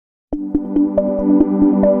Today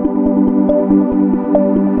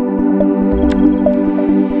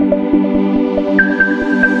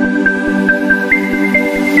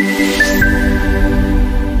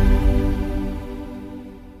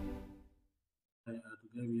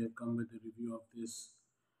we have come with a review of this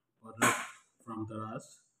product from Daraz.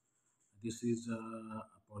 This is a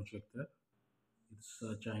projector. It's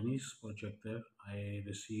a Chinese projector I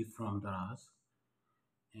received from Daraz,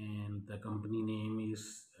 and the company name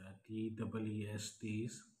is Tsp,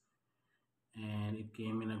 and it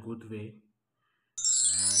came in a good way.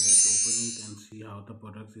 Let's open it and see how the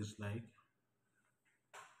product is like.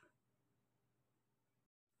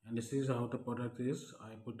 And this is how the product is.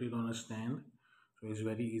 I put it on a stand, so it's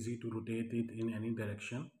very easy to rotate it in any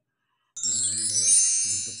direction. And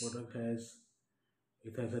the product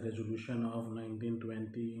has a resolution of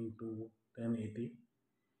 1920 into 1080,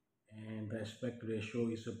 and the aspect ratio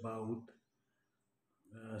is about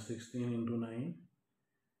 16 into 9.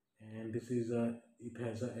 And it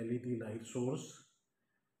has a LED light source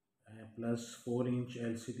plus 4-inch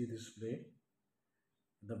LCD display.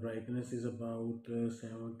 The brightness is about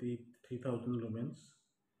 73,000 lumens,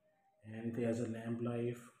 and it has a lamp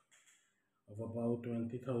life of about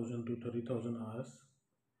 20,000 to 30,000 hours.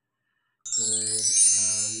 So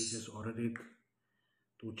we just ordered it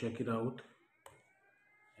to check it out,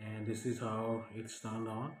 and this is how it's turned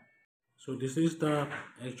on. So this is the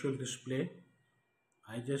actual display.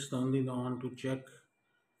 I just turned it on to check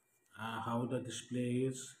how the display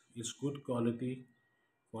is. It's good quality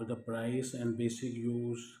for the price and basic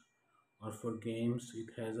use, or for games.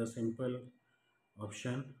 It has a simple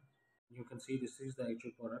option. You can see this is the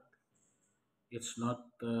actual product. It's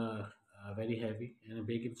not very heavy and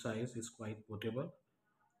big in size. It's quite portable,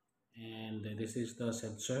 and this is the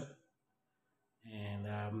sensor, and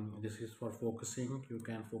this is for focusing. You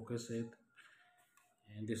can focus it,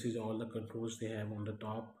 and this is all the controls they have on the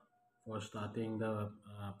top for starting the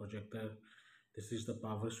projector. This is the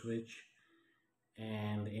power switch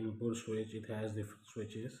and input switch. It has different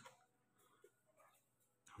switches.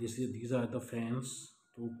 These are the fans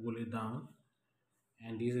to pull it down,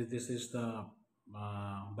 and this is the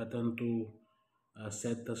button to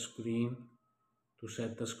set the screen,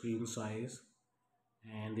 size.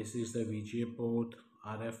 And this is the VGA port,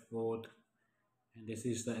 RF port, and this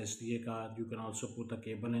is the SD card. You can also put a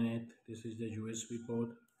cable in it. This is the USB port,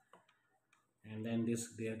 and then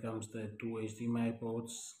there comes the two HDMI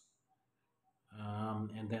ports,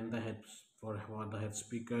 and then the heads for the head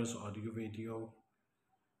speakers, audio, video.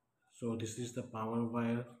 So this is the power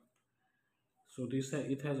wire. So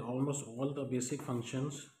it has almost all the basic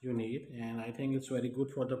functions you need, and I think it's very good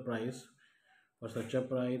for the price. For such a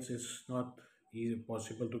price, it's not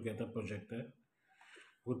possible to get a projector.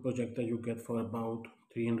 Good projector you get for about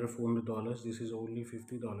 $300-400. This is only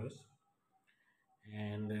 $50,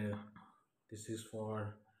 and this is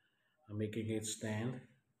for making it stand.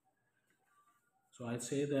 So I'd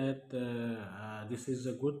say that this is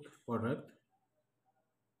a good product.